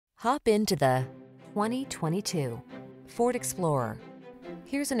Hop into the 2022 Ford Explorer.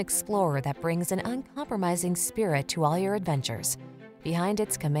 Here's an Explorer that brings an uncompromising spirit to all your adventures. Behind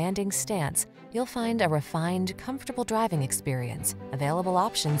its commanding stance, you'll find a refined, comfortable driving experience, available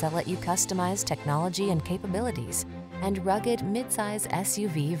options that let you customize technology and capabilities, and rugged midsize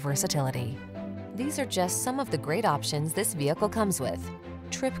SUV versatility. These are just some of the great options this vehicle comes with: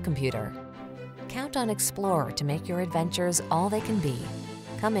 trip computer. Count on Explorer to make your adventures all they can be.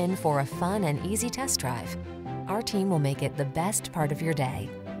 Come in for a fun and easy test drive. Our team will make it the best part of your day.